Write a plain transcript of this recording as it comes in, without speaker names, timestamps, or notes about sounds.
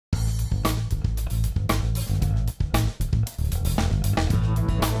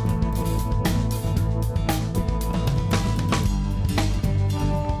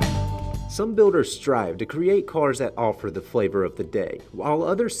Some builders strive to create cars that offer the flavor of the day, while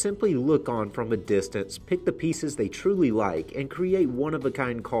others simply look on from a distance, pick the pieces they truly like, and create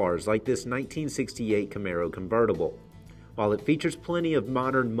one-of-a-kind cars like this 1968 Camaro convertible. While it features plenty of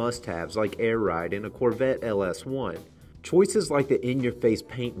modern must-haves like air ride and a Corvette LS1, choices like the in-your-face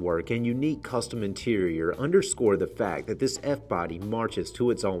paintwork and unique custom interior underscore the fact that this F-body marches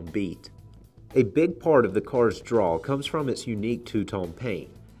to its own beat. A big part of the car's draw comes from its unique two-tone paint.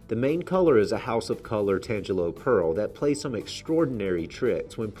 The main color is a House of Color Tangelo Pearl that plays some extraordinary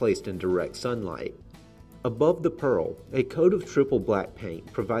tricks when placed in direct sunlight. Above the pearl, a coat of triple black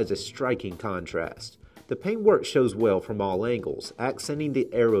paint provides a striking contrast. The paintwork shows well from all angles, accenting the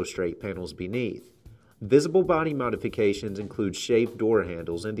aerostraight panels beneath. Visible body modifications include shaved door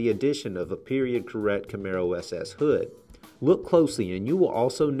handles and the addition of a period-correct Camaro SS hood. Look closely and you will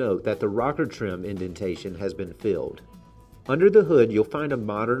also note that the rocker trim indentation has been filled. Under the hood, you'll find a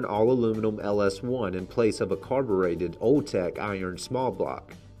modern all-aluminum LS1 in place of a carbureted old-tech iron small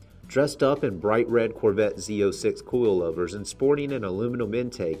block. Dressed up in bright red Corvette Z06 coilovers and sporting an aluminum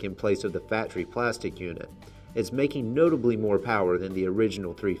intake in place of the factory plastic unit, it's making notably more power than the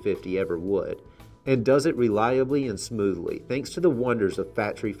original 350 ever would, and does it reliably and smoothly thanks to the wonders of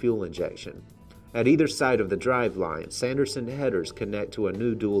factory fuel injection. At either side of the driveline, Sanderson headers connect to a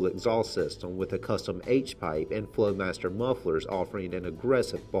new dual exhaust system with a custom H-pipe and Flowmaster mufflers offering an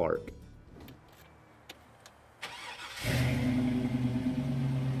aggressive bark.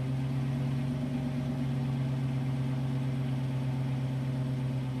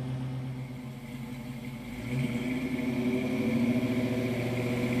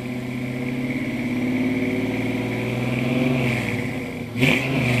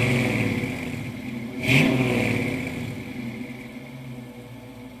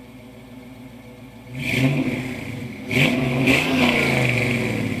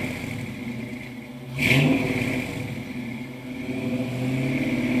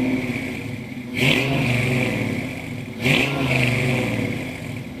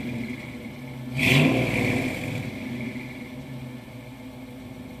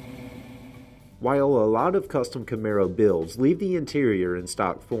 While a lot of custom Camaro builds leave the interior in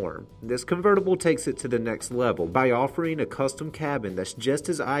stock form, this convertible takes it to the next level by offering a custom cabin that's just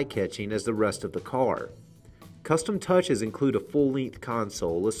as eye-catching as the rest of the car. Custom touches include a full-length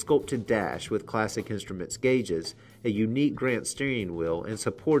console, a sculpted dash with classic instruments gauges, a unique Grant steering wheel, and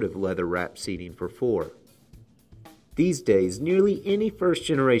supportive leather-wrapped seating for four. These days, nearly any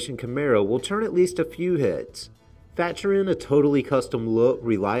first-generation Camaro will turn at least a few heads. Factor in a totally custom look,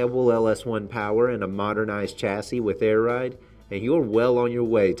 reliable LS1 power, and a modernized chassis with air ride, and you're well on your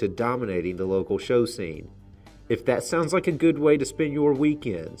way to dominating the local show scene. If that sounds like a good way to spend your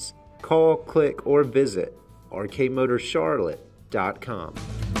weekends, call, click, or visit rkmotorscharlotte.com.